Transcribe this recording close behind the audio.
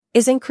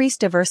Is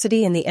increased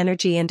diversity in the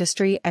energy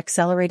industry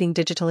accelerating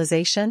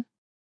digitalization?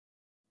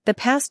 The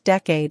past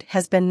decade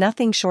has been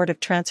nothing short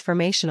of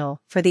transformational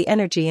for the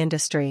energy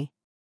industry.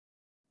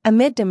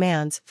 Amid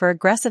demands for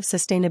aggressive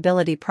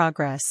sustainability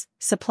progress,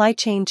 supply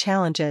chain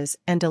challenges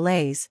and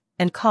delays,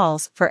 and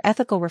calls for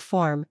ethical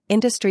reform,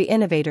 industry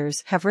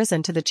innovators have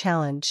risen to the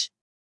challenge.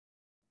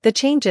 The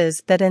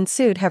changes that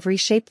ensued have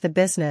reshaped the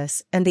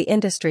business, and the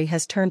industry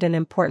has turned an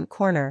important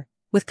corner,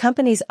 with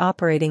companies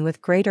operating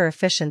with greater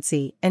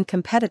efficiency and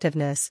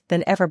competitiveness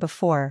than ever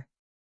before.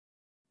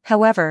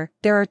 However,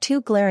 there are two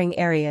glaring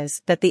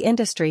areas that the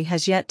industry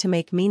has yet to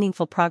make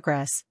meaningful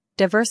progress: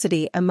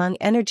 diversity among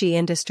energy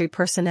industry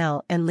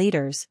personnel and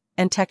leaders,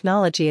 and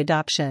technology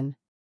adoption.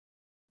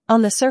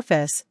 On the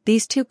surface,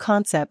 these two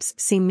concepts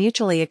seem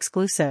mutually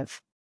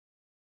exclusive.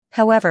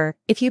 However,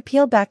 if you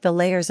peel back the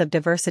layers of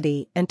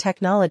diversity and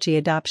technology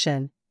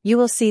adoption, you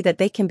will see that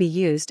they can be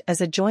used as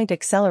a joint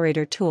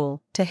accelerator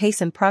tool to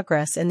hasten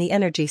progress in the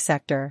energy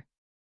sector.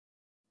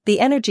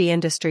 The energy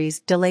industry's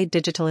delayed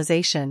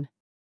digitalization.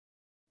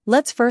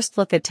 Let's first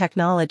look at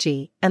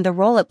technology and the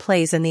role it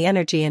plays in the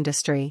energy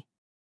industry.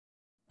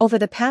 Over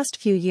the past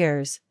few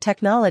years,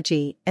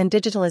 technology and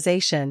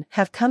digitalization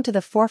have come to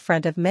the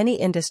forefront of many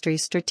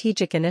industries'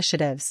 strategic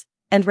initiatives,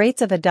 and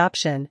rates of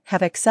adoption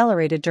have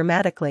accelerated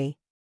dramatically.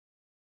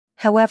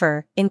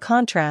 However, in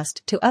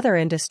contrast to other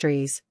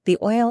industries, the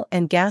oil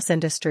and gas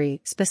industry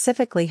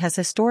specifically has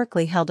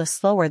historically held a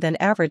slower than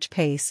average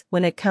pace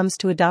when it comes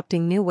to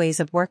adopting new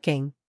ways of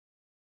working.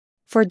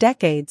 For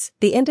decades,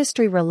 the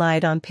industry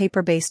relied on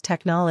paper-based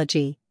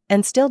technology,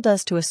 and still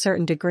does to a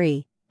certain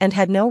degree, and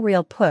had no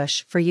real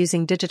push for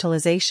using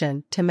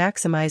digitalization to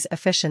maximize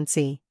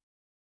efficiency.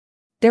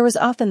 There was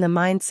often the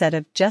mindset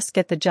of just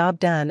get the job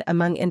done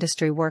among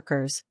industry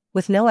workers,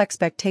 with no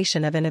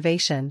expectation of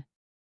innovation.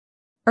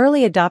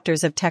 Early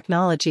adopters of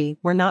technology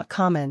were not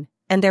common,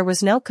 and there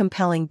was no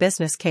compelling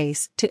business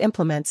case to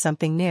implement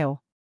something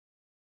new.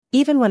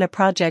 Even when a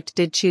project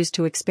did choose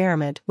to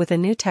experiment with a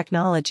new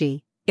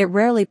technology, it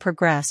rarely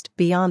progressed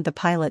beyond the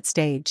pilot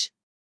stage.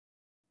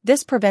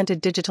 This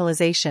prevented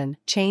digitalization,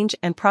 change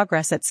and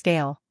progress at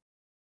scale.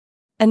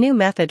 A new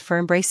method for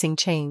embracing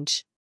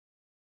change.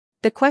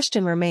 The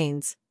question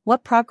remains,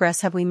 what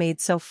progress have we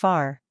made so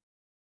far?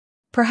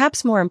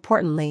 Perhaps more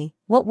importantly,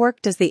 what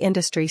work does the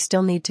industry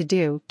still need to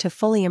do to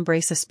fully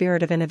embrace a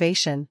spirit of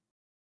innovation?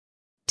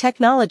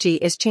 Technology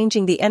is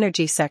changing the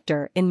energy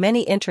sector in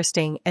many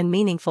interesting and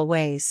meaningful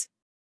ways.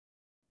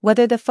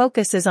 Whether the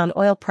focus is on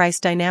oil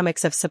price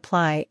dynamics of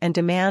supply and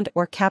demand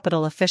or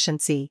capital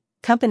efficiency,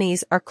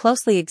 companies are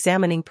closely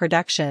examining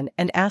production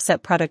and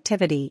asset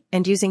productivity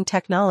and using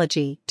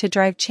technology to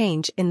drive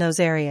change in those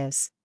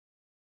areas.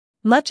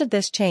 Much of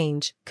this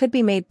change could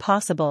be made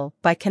possible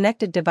by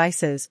connected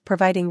devices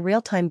providing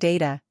real-time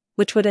data,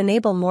 which would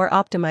enable more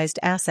optimized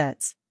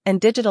assets,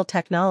 and digital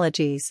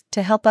technologies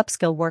to help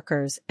upskill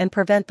workers and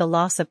prevent the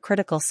loss of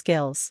critical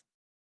skills.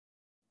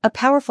 A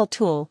powerful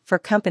tool for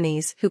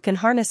companies who can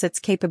harness its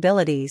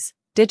capabilities,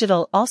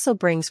 digital also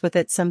brings with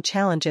it some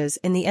challenges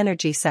in the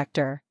energy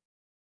sector.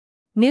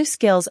 New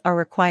skills are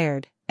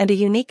required, and a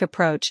unique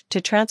approach to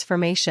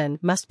transformation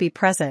must be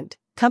present.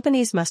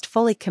 Companies must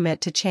fully commit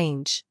to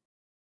change.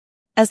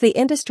 As the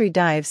industry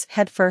dives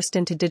headfirst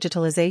into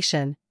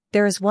digitalization,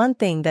 there is one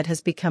thing that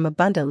has become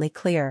abundantly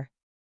clear.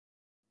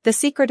 The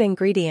secret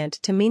ingredient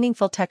to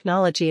meaningful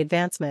technology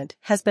advancement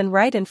has been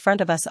right in front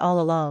of us all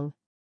along.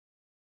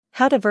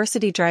 How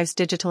diversity drives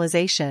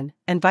digitalization,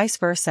 and vice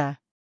versa.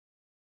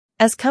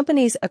 As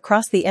companies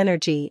across the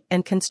energy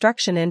and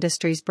construction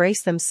industries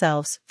brace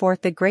themselves for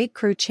the great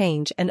crew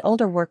change and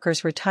older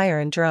workers retire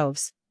in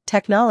droves,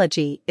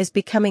 technology is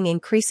becoming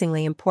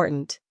increasingly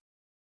important.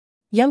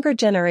 Younger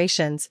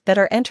generations that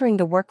are entering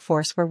the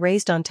workforce were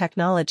raised on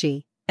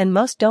technology, and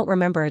most don't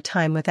remember a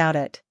time without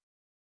it.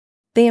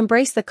 They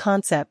embrace the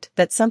concept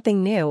that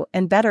something new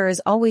and better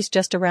is always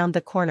just around the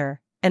corner,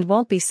 and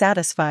won't be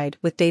satisfied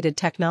with dated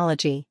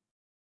technology.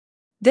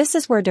 This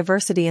is where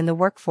diversity in the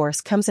workforce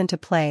comes into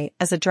play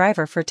as a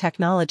driver for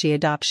technology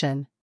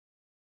adoption.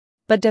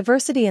 But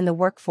diversity in the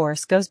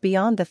workforce goes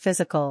beyond the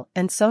physical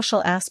and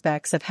social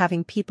aspects of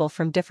having people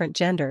from different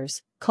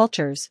genders,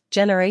 cultures,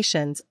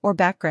 generations, or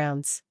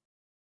backgrounds.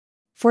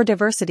 For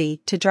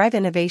diversity to drive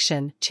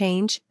innovation,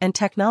 change, and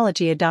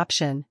technology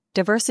adoption,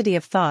 diversity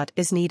of thought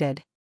is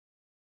needed.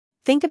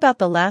 Think about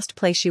the last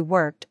place you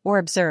worked or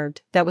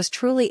observed that was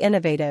truly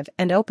innovative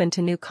and open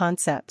to new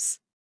concepts.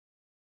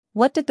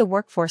 What did the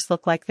workforce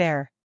look like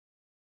there?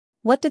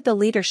 What did the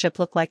leadership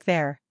look like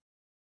there?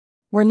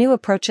 Were new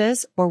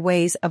approaches or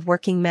ways of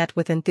working met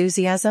with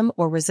enthusiasm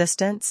or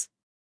resistance?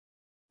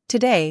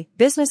 Today,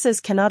 businesses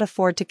cannot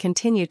afford to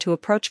continue to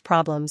approach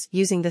problems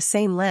using the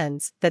same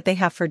lens that they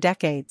have for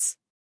decades.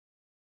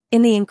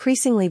 In the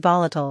increasingly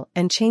volatile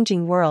and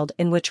changing world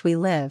in which we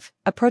live,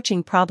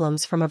 approaching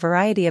problems from a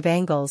variety of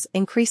angles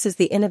increases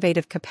the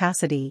innovative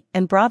capacity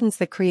and broadens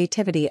the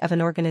creativity of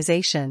an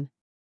organization.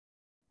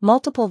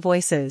 Multiple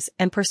voices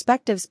and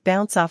perspectives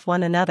bounce off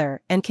one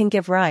another and can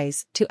give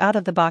rise to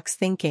out-of-the-box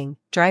thinking,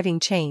 driving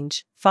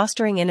change,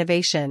 fostering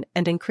innovation,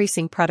 and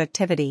increasing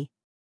productivity.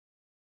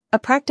 A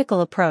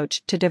practical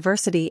approach to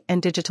diversity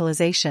and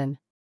digitalization.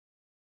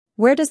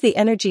 Where does the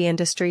energy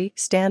industry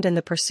stand in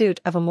the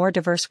pursuit of a more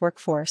diverse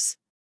workforce?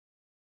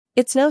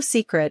 It's no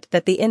secret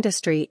that the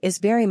industry is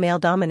very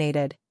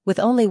male-dominated, with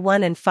only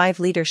 1 in 5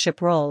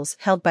 leadership roles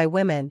held by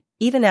women,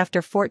 even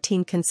after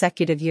 14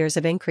 consecutive years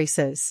of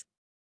increases.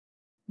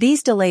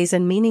 These delays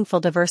in meaningful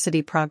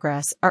diversity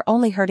progress are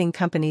only hurting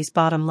companies'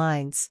 bottom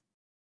lines.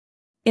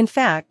 In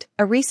fact,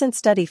 a recent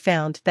study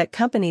found that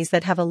companies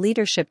that have a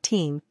leadership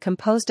team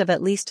composed of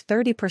at least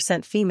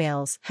 30%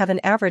 females have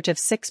an average of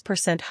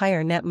 6%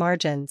 higher net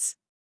margins.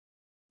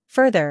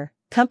 Further,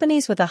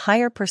 companies with a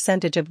higher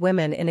percentage of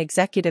women in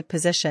executive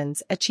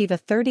positions achieve a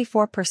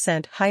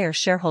 34% higher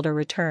shareholder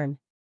return.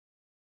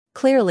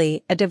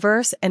 Clearly, a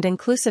diverse and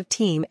inclusive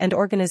team and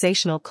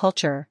organizational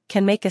culture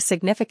can make a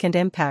significant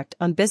impact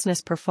on business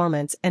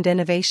performance and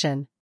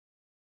innovation.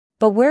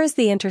 But where is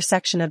the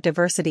intersection of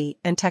diversity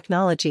and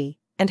technology,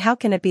 and how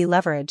can it be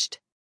leveraged?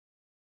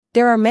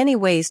 There are many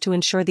ways to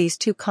ensure these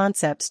two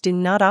concepts do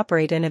not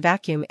operate in a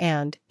vacuum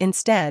and,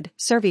 instead,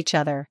 serve each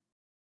other.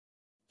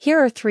 Here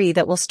are 3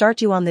 that will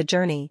start you on the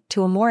journey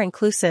to a more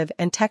inclusive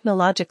and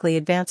technologically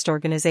advanced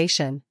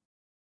organization.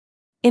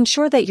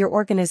 Ensure that your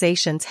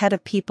organization's head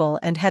of people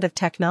and head of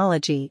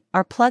technology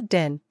are plugged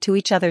in to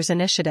each other's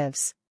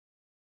initiatives.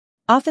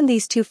 Often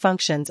these two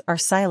functions are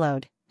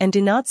siloed and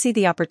do not see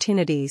the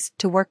opportunities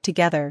to work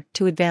together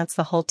to advance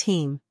the whole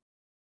team.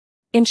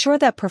 Ensure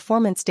that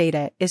performance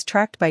data is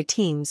tracked by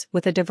teams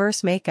with a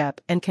diverse makeup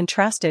and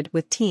contrasted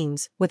with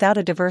teams without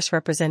a diverse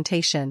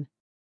representation.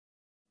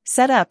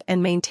 Set up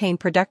and maintain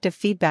productive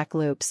feedback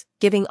loops,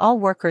 giving all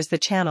workers the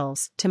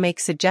channels to make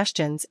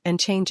suggestions and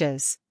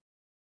changes.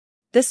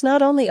 This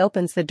not only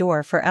opens the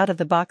door for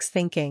out-of-the-box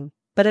thinking,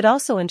 but it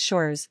also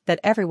ensures that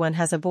everyone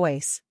has a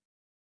voice.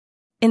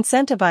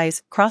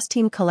 Incentivize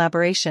cross-team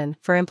collaboration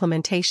for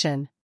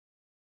implementation.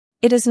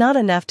 It is not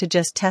enough to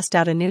just test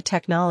out a new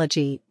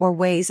technology or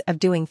ways of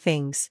doing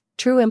things.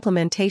 True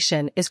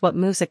implementation is what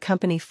moves a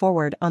company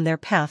forward on their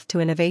path to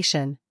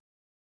innovation.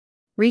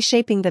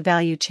 Reshaping the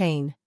value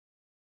chain.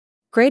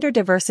 Greater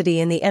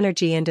diversity in the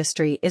energy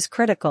industry is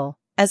critical,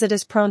 as it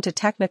is prone to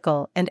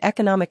technical and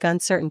economic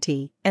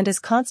uncertainty and is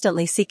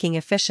constantly seeking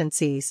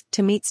efficiencies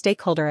to meet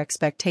stakeholder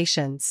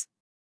expectations.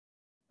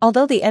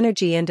 Although the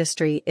energy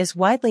industry is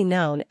widely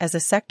known as a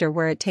sector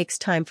where it takes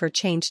time for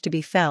change to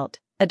be felt,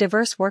 a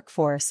diverse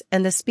workforce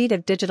and the speed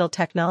of digital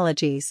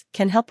technologies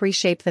can help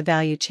reshape the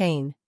value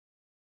chain.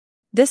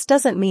 This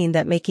doesn't mean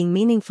that making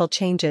meaningful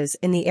changes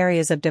in the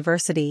areas of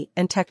diversity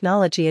and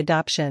technology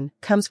adoption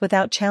comes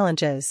without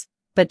challenges,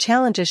 but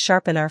challenges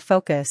sharpen our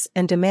focus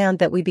and demand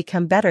that we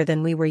become better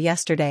than we were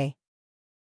yesterday.